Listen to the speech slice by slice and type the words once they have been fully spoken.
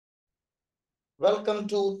Welcome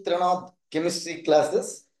to trinadh chemistry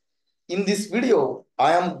classes. In this video,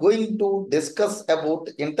 I am going to discuss about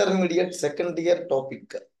intermediate second year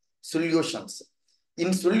topic, solutions.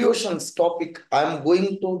 In solutions topic, I am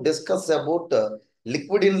going to discuss about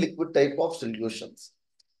liquid in liquid type of solutions.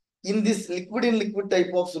 In this liquid in liquid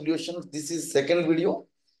type of solutions, this is second video.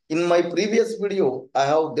 In my previous video, I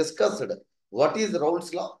have discussed what is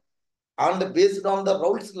Raoult's law, and based on the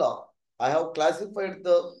Raoult's law, I have classified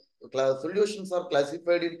the solutions are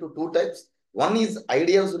classified into two types. One is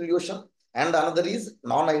ideal solution and another is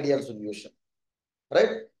non-ideal solution, right?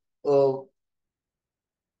 Uh,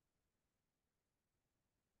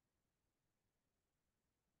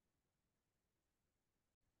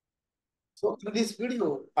 so in this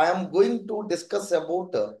video, I am going to discuss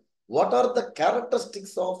about what are the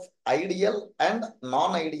characteristics of ideal and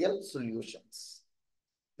non-ideal solutions.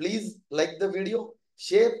 Please like the video,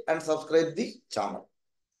 share and subscribe the channel.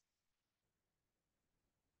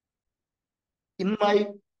 In my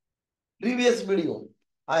previous video,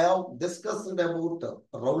 I have discussed about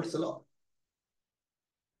Raoult's law.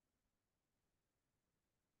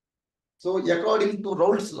 So according to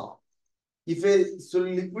Raoult's law, if a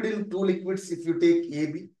liquid in two liquids, if you take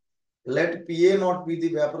AB, let PA not be the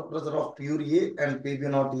vapor pressure of pure A and PB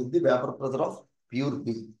not is the vapor pressure of pure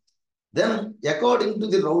B. Then according to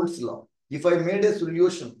the Raoult's law, if I made a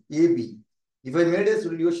solution AB, if I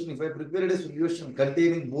prepared a solution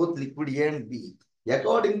containing both liquid A and B,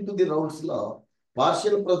 according to the Raoult's law,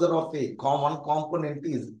 partial pressure of a common component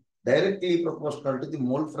is directly proportional to the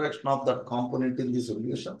mole fraction of that component in the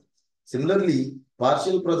solution. Similarly,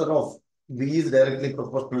 partial pressure of V is directly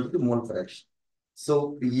proportional to the mole fraction.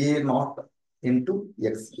 So PA naught into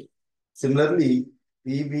XA. Similarly,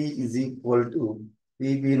 PB is equal to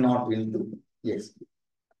PB naught into XB.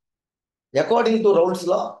 According to Raoult's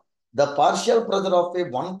law, the partial pressure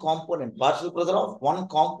of one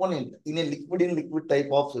component in a liquid in liquid type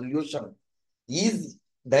of solution is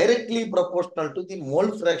directly proportional to the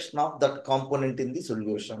mole fraction of that component in the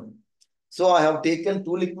solution. So I have taken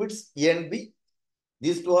two liquids, A and B.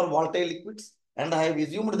 These two are volatile liquids, and I have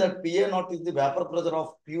assumed that PA naught is the vapor pressure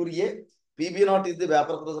of pure A, PB naught is the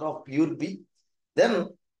vapor pressure of pure B. Then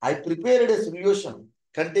I prepared a solution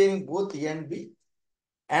containing both A and B,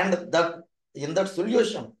 and that in that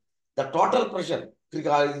solution, the total pressure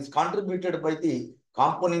is contributed by the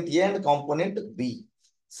component A and component B.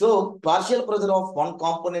 So partial pressure of one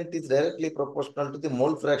component is directly proportional to the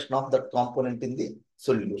mole fraction of that component in the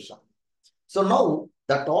solution. So now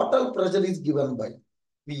the total pressure is given by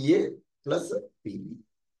PA plus PB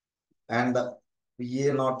and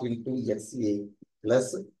PA naught into XA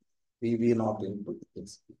plus PB naught into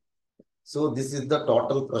XB. So this is the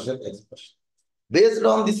total pressure expression. Based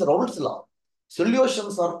on this Raoult's law,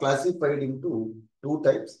 solutions are classified into two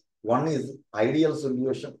types. One is ideal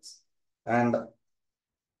solutions and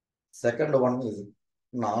second one is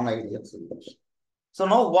non-ideal solutions. So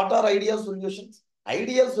now what are ideal solutions?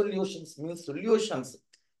 Ideal solutions means solutions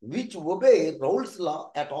which obey Raoult's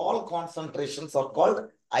law at all concentrations are called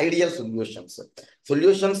ideal solutions.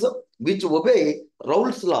 Solutions which obey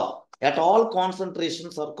Raoult's law at all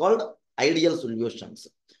concentrations are called ideal solutions.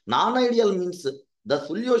 Non-ideal means the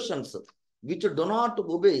solutions which do not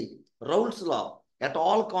obey Raoult's law at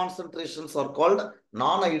all concentrations are called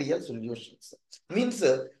non-ideal solutions. Means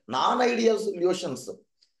non-ideal solutions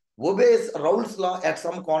obeys Raoult's law at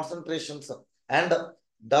some concentrations and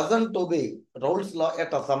doesn't obey Raoult's law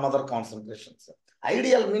at some other concentrations.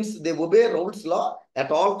 Ideal means they obey Raoult's law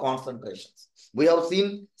at all concentrations. We have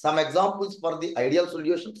seen some examples for the ideal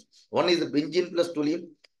solutions. One is benzene plus toluene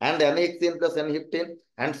and NHCN plus N-heptane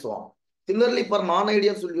and so on. Similarly, for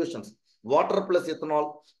non-ideal solutions, water plus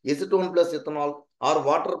ethanol, acetone plus ethanol, or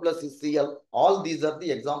water plus Cl, all these are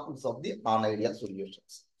the examples of the non-ideal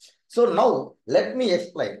solutions. So now let me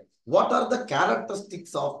explain what are the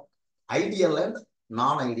characteristics of ideal and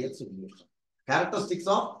non-ideal solution. Characteristics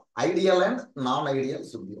of ideal and non-ideal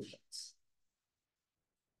solutions.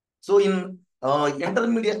 So in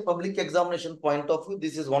intermediate public examination point of view,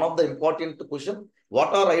 this is one of the important question.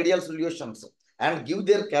 What are ideal solutions? And give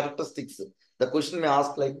their characteristics. The question may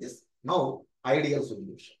ask like this. Now, ideal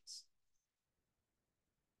solutions.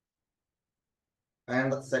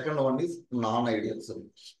 And the second one is non-ideal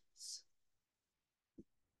solutions.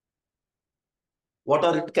 What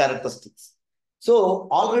are its characteristics? So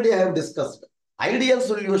already I have discussed. Ideal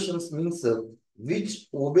solutions means which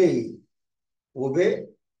obey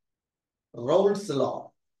Raoult's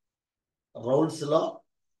law. Raoult's law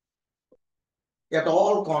at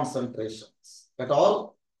all concentrations. At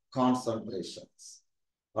all concentrations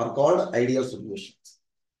are called ideal solutions.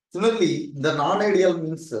 Similarly, the non-ideal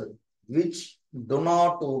means which do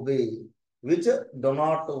not obey, which do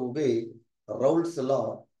not obey Raoult's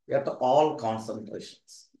law at all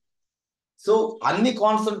concentrations. So అన్ని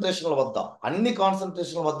కాన్సన్ట్రేషన్ల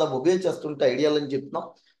వద్ద obey చేస్తుంటే ideal అని చెప్తున్నాం.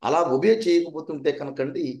 అలా obey చేయకపోతుంటే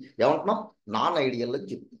కనుకండి ఏమంటున్నాం, non ideal అని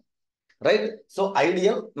చెప్తున్నాం. Right? So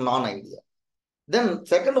ideal, non ideal. Then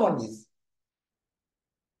second one is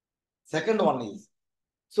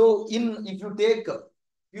so if you take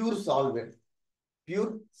pure solvent,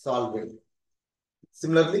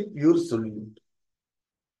 similarly pure solute,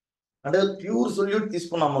 అంటే ప్యూర్ సొల్యూట్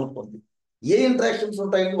తీసుకున్నాం అనుకోండి, ఏ ఇంటరాక్షన్స్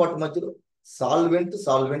ఉంటాయండి వాటి మధ్యలో? Solvent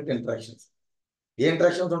interactions. ఏ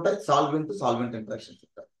ఇంటరాక్షన్స్ ఉంటాయి? సాల్వెంట్ ఇంటరాక్షన్స్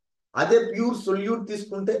ఉంటాయి. అదే ప్యూర్ సొల్యూట్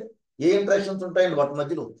తీసుకుంటే ఏ ఇంటరాక్షన్స్ ఉంటాయండి వాటి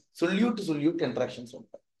మధ్యలో? సొల్యూట్ ఇంటరాక్షన్స్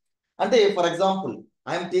ఉంటాయి. అంటే for example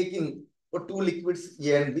I'm taking 2 liquids A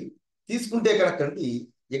and B తీసుకుంటే కనుకండి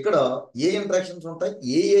ఇక్కడ ఏ ఇంటరాక్షన్స్ ఉంటాయి?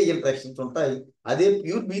 ఏ ఇంటరాక్షన్స్ ఉంటాయి. అదే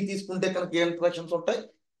ప్యూర్ బి తీసుకుంటే కనుక ఏ ఇంటరాక్షన్స్ ఉంటాయి?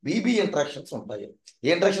 బీబీ ఇంటరాక్షన్స్ ఉంటాయి. ఏ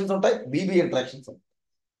ఇంటరాక్షన్స్ ఉంటాయి? బీబీ ఇంటరాక్షన్స్ ఉంటాయి.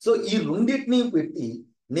 సో ఈ రెండింటిని పెట్టి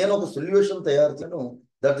నేను ఒక సొల్యూషన్ తయారు చేయను.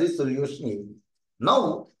 That is solution AB. Now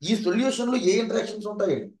ఈ సొల్యూషన్ లో ఏ ఇంటరాక్షన్స్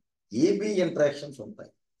ఉంటాయండి? ఏబి ఇంటరాక్షన్స్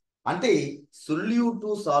ఉంటాయి. అంటే సొల్యూట్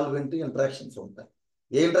సాల్వెంట్ ఇంటరాక్షన్స్ ఉంటాయి.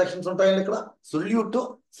 ఏ ఇంటరాక్షన్స్ ఉంటాయండి ఇక్కడ? సొల్యూట్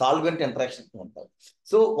సాల్వెంట్ ఇంటరాక్షన్స్ ఉంటాయి.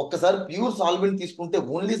 సో ఒక్కసారి ప్యూర్ సాల్వెంట్ తీసుకుంటే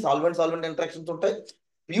ఓన్లీ సాల్వెంట్ ఇంటరాక్షన్స్ ఉంటాయి.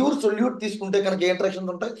 ప్యూర్ సొల్యూట్ తీసుకుంటే కనుక ఏ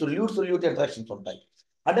ఇంటరాక్షన్స్ ఉంటాయి? సొల్యూట్ ఇంటరాక్షన్స్ ఉంటాయి.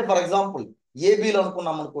 అంటే ఫర్ ఎగ్జాంపుల్ ఏబీలో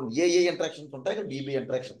అనుకున్నాం అనుకోండి, ఏ ఇంటరాక్షన్స్ ఉంటాయి, ఇక్కడ బీబీ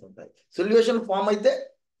ఇంటరాక్షన్స్ ఉంటాయి. సొల్యూషన్ ఫామ్ అయితే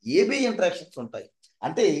ఏబీ ఇంటరాక్షన్స్ ఉంటాయి.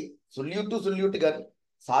 అంటే సొల్యూట్ కానీ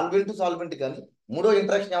సాల్వెంట్ కానీ మూడో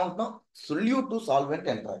ఇంటరాక్షన్ ఏమంటున్నాం? Solute solvent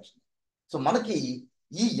interaction. సో మనకి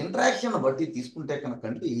ఈ ఇంటరాక్షన్ బట్టి తీసుకుంటే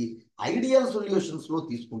కనుకండి ఐడియల్ సొల్యూషన్స్ లో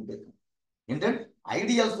తీసుకుంటే ఏంటంటే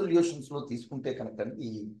ఐడియల్ సొల్యూషన్స్ లో తీసుకుంటే కనుకండి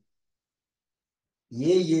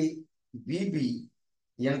ఏఏ BB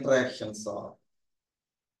interactions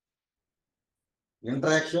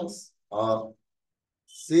are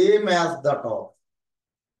same as that of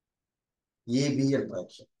AB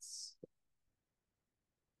interactions.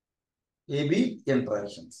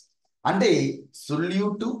 అంటే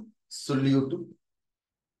సొల్యూట్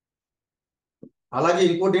అలాగే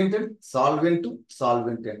ఇంకోటి ఏంటంటే సాల్వెంట్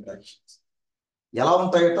ఇంటరాక్షన్స్ ఎలా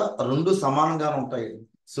ఉంటాయట? రెండు సమానంగానే ఉంటాయి.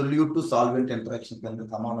 సొల్యూట్ సాల్వెంట్ ఇంటరాక్షన్స్ కింద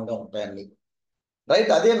సమానంగా ఉంటాయండి.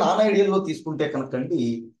 రైట్? అదే నాన్ ఐడియల్ లో తీసుకుంటే కనుకండి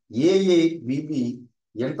ఏఏ BB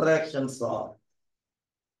interactions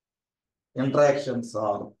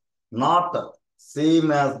are not same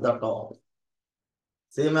as that of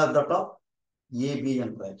AB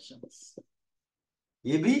interactions.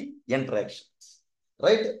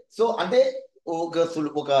 Right? So అంటే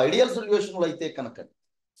ఒక ఐడియల్ సొల్యూషన్ లో అయితే కనుక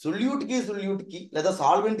సొల్యూట్ కి లేదా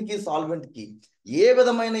సాల్వెంట్ కి ఏ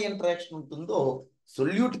విధమైన ఇంటరాక్షన్ ఉంటుందో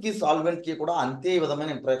సొల్యూట్ కి సాల్వెంట్ కి కూడా అంతే విధమైన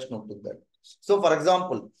ఇంటరాక్షన్ ఉంటుంది. సో ఫర్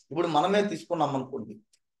ఎగ్జాంపుల్ ఇప్పుడు మనమే తీసుకున్నాం అనుకోండి,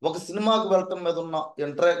 ఒక సినిమాకి వెళ్ళటం మీద ఉన్న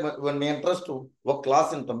ఇంట్రెస్ట్ ఒక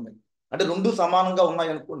క్లాస్ ఉంటుంది. అంటే రెండు సమానంగా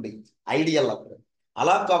ఉన్నాయి అనుకోండి, ఐడియల్. అక్కడ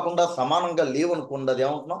అలా కాకుండా సమానంగా లేవు అనుకోండి, అది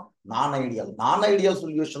ఏమంటున్నాం? నాన్ ఐడియల్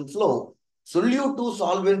సొల్యూషన్స్ లో solute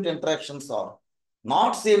solvent interactions are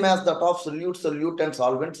not same as that of solute and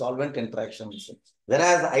solvent interactions.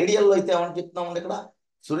 వెరాజ్ ఐడియల్ లో అయితే ఏమని చెప్తున్నామండి ఇక్కడ?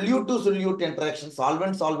 Solute interaction,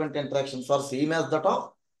 solvent interactions are same as that of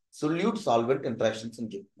solute solvent interactions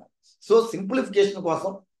అని చెప్తున్నాను. సో సింప్లిఫికేషన్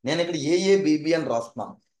కోసం నేను ఇక్కడ ఏఏబిబి అని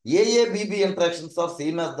రాస్తున్నాను. ఏఏబిబి interactions are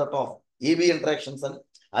same as that of AB interactions అని.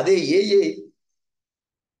 అదే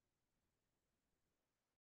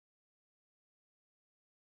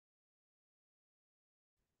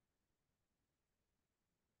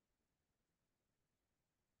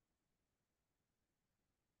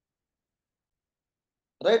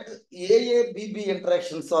right, AABB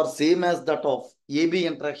interactions are same as that of AB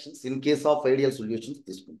interactions in case of ideal solutions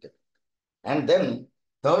తీసుకుంటే. And then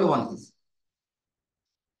third one is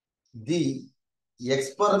the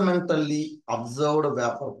experimentally observed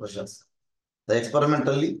vapor pressures. The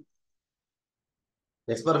experimentally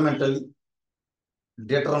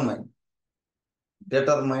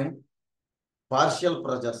determined partial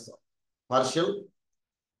pressures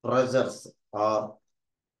are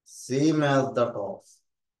same as that of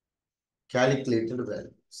calculated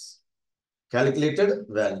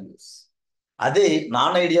values. అదే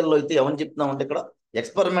non ideal లో అయితే ఏమని చెప్తున్నామంటే ఇక్కడ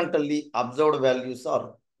experimentally observed values are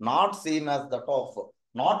not same as that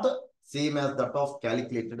of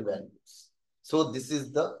calculated values. So this is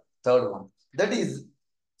the third one. That is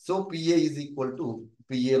so PA is equal to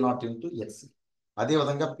PA naught into X. అదే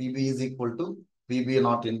విధంగా PB is equal to PB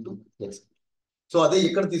naught into X. So అదే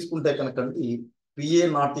ఇక్కడ తీసుకుంటే కనుకండి PA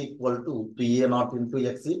not equal to PA naught into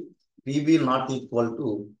X, PB not equal to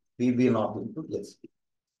PB naught into X.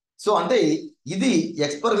 So అంటే ఇది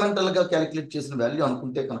experimental గా calculate చేసిన value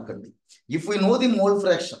అనుకుంటే కనుకండి. If we know the mole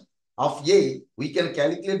fraction of A, we can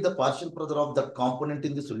calculate the partial pressure of that component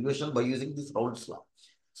in the solution by using this Raoult's law.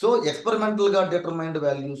 So experimental గా determined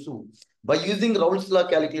values by using Raoult's law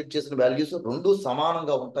calculate చేసిన values రెండు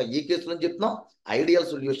సమానంగా ఉంటాయి. ఏ కేసులో చెప్తున్నాం? Ideal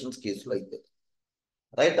solutions కేసులో అయితే,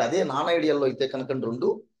 right. అదే నాన్ ఐడియల్లో అయితే కనుక రెండు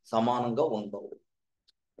సమానంగా ఉండవు,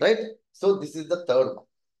 right. So this is the third one.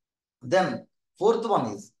 Then fourth one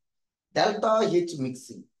is delta H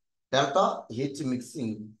mixing. Delta H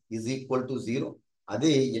mixing is equal to 0.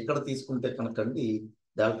 అదే ఎక్కడ తీసుకుంటే కనుకండి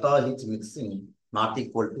delta H mixing not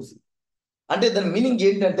equal to 0. అంటే దాని మీనింగ్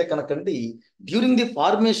ఏంటంటే కనుకండి during the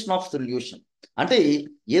formation of solution, అంటే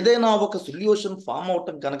ఏదైనా ఒక solution form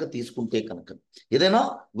అవటం కనుక తీసుకుంటే కనుక, ఏదైనా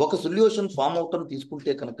ఒక సొల్యూషన్ ఫామ్ అవటం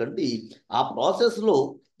తీసుకుంటే కనుకండి ఆ ప్రాసెస్లో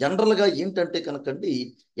జనరల్గా ఏంటంటే కనుకండి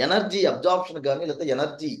ఎనర్జీ అబ్జార్ప్షన్ కానీ లేదా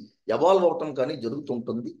ఎనర్జీ ఎవాల్వ్ అవటం కానీ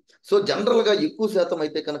జరుగుతుంటుంది. సో జనరల్గా ఎక్కువ శాతం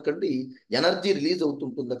అయితే కనుకండి ఎనర్జీ రిలీజ్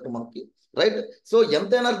అవుతుంటుంది అక్కడ మనకి, రైట్. సో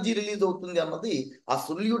ఎంత ఎనర్జీ రిలీజ్ అవుతుంది అన్నది ఆ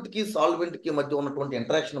సొల్యూట్కి సాల్వెంట్కి మధ్య ఉన్నటువంటి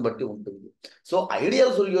ఇంటరాక్షన్ బట్టి ఉంటుంది. సో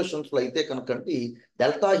ఐడియల్ సొల్యూషన్స్లో అయితే కనుకండి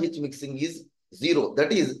delta H mixing is 0.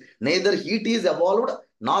 That is neither heat is evolved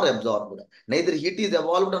nor absorbed. Neither heat is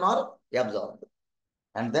evolved nor absorbed.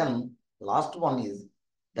 And then last one is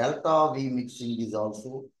delta V mixing is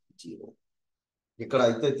also 0. ఇక్కడ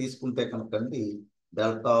అయితే తీసుకుంటే కనుకండి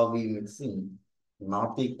delta we mixing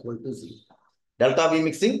not equal to 0. Delta we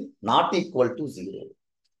mixing not equal to 0.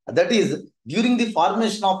 That is during the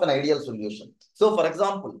formation of an ideal solution. So for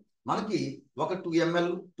example మనకి ఒక 2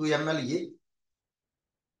 ml ఏ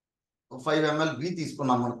 5 ml B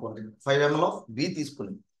తీసుకున్నాం అనుకోండి, 5 ml of B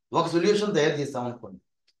తీసుకుని ఒక solution తయారు చేస్తాం అనుకోండి.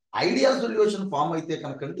 Ideal solution form అయితే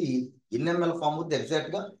కనుకండి ఎన్ని ఎంఎల్ ఫామ్ అవుతుంది? ఎగ్జాక్ట్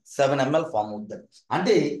గా 7 ml ఫామ్ అవుతుంది.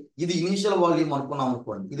 అంటే ఇది ఇనీషియల్ వాల్యూమ్ అనుకున్నాం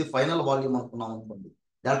అనుకోండి, ఇది ఫైనల్ వాల్యూమ్ అనుకున్నాం అనుకోండి.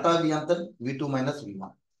 డెల్టా వి అంత V2 -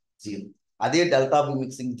 V1 0. అదే డెల్టా వి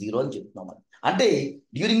మిక్సింగ్ 0 అని చెప్తున్నాం. అంటే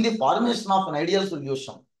during the formation of an ideal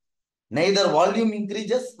solution neither volume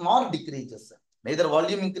increases nor decreases. Neither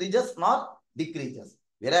volume increases nor decreases.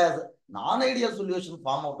 Whereas non ideal solution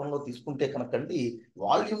form అవటంలో తీసుకుంటే కనుకండి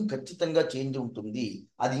వాల్యూమ్ ఖచ్చితంగా చేంజ్ ఉంటుంది.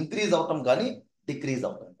 అది ఇంక్రీజ్ అవటం కానీ డిక్రీజ్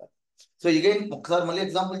అవటం కానీ. సో ఇగైన్ ఒకసారి మళ్ళీ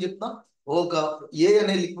ఎగ్జాంపుల్ చెప్తా. ఒక ఏ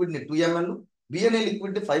అనే లిక్విడ్ ని 2 ml, బి అనే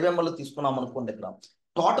లిక్విడ్ ని 5 ml తీసుకున్నాం అనుకోండి. ఇక్కడ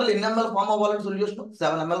టోటల్ ఎన్ని ml ఫామ్ అవ్వాలని సొల్యూషన్?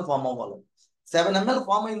 7 ml ఫామ్ అవ్వాలి. 7 ml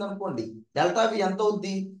ఫామ్ అయింది అనుకోండి, డెల్టా వి ఎంత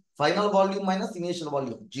అవుద్ది? Final volume minus initial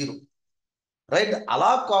volume 0, right.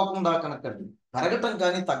 అలా కాకుండా కనుకండి పెరగటం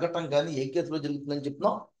కానీ తగ్గటం కానీ ఏ కేసులో జరుగుతుందని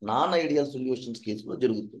చెప్తున్నాం? నాన్ ఐడియల్ సొల్యూషన్స్ కేసులో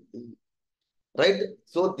జరుగుతుంది, right.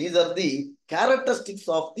 So these are the characteristics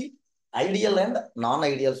of the ideal and non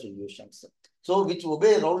ideal solutions. So which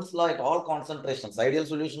obey Raoult's law at all concentrations. Ideal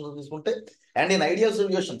solutions తీసుకుంటే and in ideal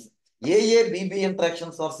solutions ABB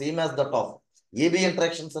interactions are same as that of AB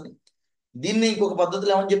interactions అని. దీన్ని ఇంకొక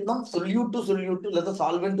పద్ధతిలో ఏమని చెప్తున్నాం? Solute to solute లేదా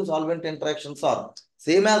solvent to solvent interactions are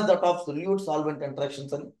same as that of solute solvent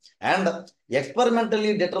interactions అని. And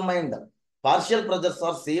ఎక్స్పెరిమెంటలీ determined partial pressures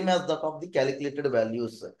are same as that of the calculated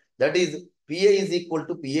values. That is PA is equal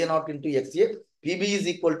to PA0 into XA, PB is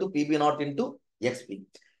equal to PB0 into XP.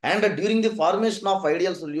 And during the formation of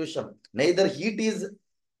ideal solution, neither heat is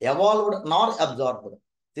evolved nor absorbed.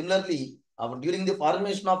 Similarly, during the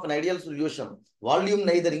formation of an ideal solution, volume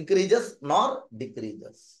neither increases nor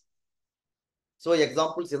decreases. So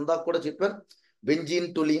examples ఇందాక కూడా చెప్పాను.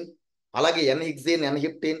 Benzene టొలిన్, అలాగే N-హెక్సేన్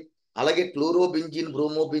N-హెప్టేన్, అలాగే chlorobenzene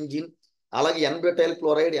బ్రోమోబెంజీన్, అలాగే N-బ్యూటైల్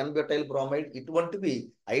chloride N-బ్యూటైల్ bromide, ఇటువంటివి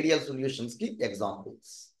ideal solutions కి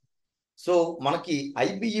examples. So మనకి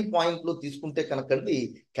IPE point లో తీసుకుంటే కనుకండి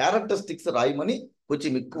క్యారెక్టరిస్టిక్స్ రాయమని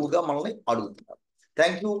కొంచెం ఎక్కువగా మనల్ని అడుగుతున్నారు.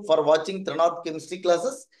 Thank you for watching Trinath chemistry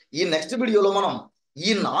classes. ఈ నెక్స్ట్ వీడియోలో మనం ఈ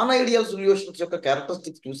నాన్ ఐడియల్ సొల్యూషన్స్ యొక్క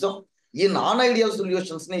క్యారెక్టరిస్టిక్స్ చూసాం. ఈ నాన్ ఐడియల్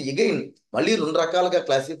సొల్యూషన్స్ ని అగైన్ మళ్ళీ 2 రకాలుగా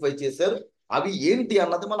క్లాసిఫై చేశారు. అవి ఏంటి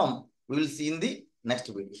అన్నది మనం will see in the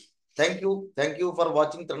next video. Thank you for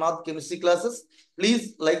watching Trinadh Chemistry classes. Please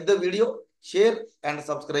like the video, share and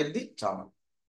subscribe the channel.